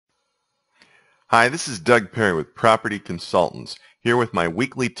Hi, this is Doug Perry with Property Consultants, here with my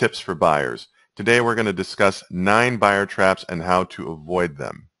weekly tips for buyers. Today we're going to discuss 9 buyer traps and how to avoid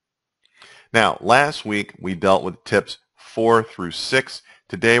them. Now, last week we dealt with tips 4 through 6.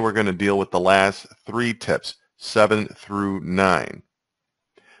 Today we're going to deal with the last 3 tips, 7 through 9.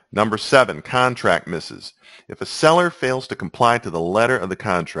 Number 7, contract misses. If a seller fails to comply to the letter of the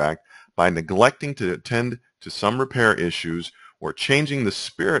contract by neglecting to attend to some repair issues or changing the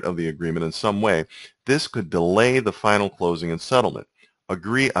spirit of the agreement in some way, this could delay the final closing and settlement.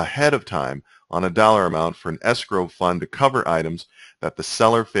 Agree ahead of time on a dollar amount for an escrow fund to cover items that the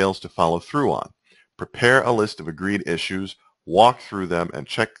seller fails to follow through on. Prepare a list of agreed issues, walk through them, and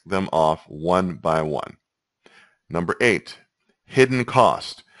check them off one by one. Number 8, hidden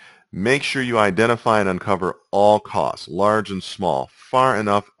cost. Make sure you identify and uncover all costs, large and small, far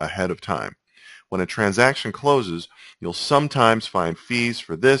enough ahead of time. When a transaction closes, you'll sometimes find fees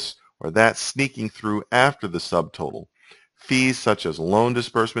for this or that sneaking through after the subtotal. Fees such as loan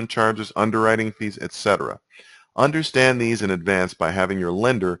disbursement charges, underwriting fees, etc. Understand these in advance by having your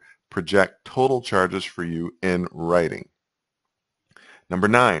lender project total charges for you in writing. Number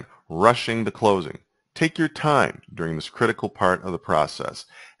 9, rushing the closing. Take your time during this critical part of the process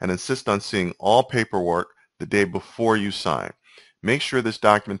and insist on seeing all paperwork the day before you sign. Make sure this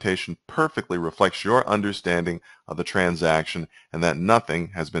documentation perfectly reflects your understanding of the transaction and that nothing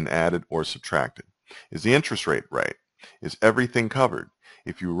has been added or subtracted. Is the interest rate right? Is everything covered?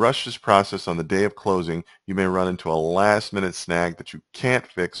 If you rush this process on the day of closing, you may run into a last-minute snag that you can't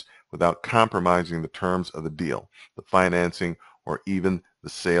fix without compromising the terms of the deal, the financing, or even the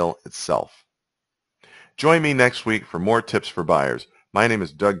sale itself. Join me next week for more tips for buyers. My name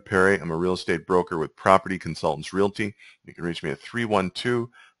is Doug Perry. I'm a real estate broker with Property Consultants Realty. You can reach me at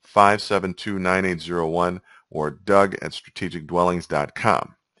 312-572-9801 or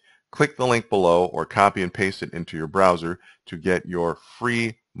doug@strategicdwellings.com. Click the link below or copy and paste it into your browser to get your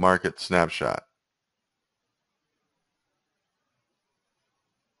free market snapshot.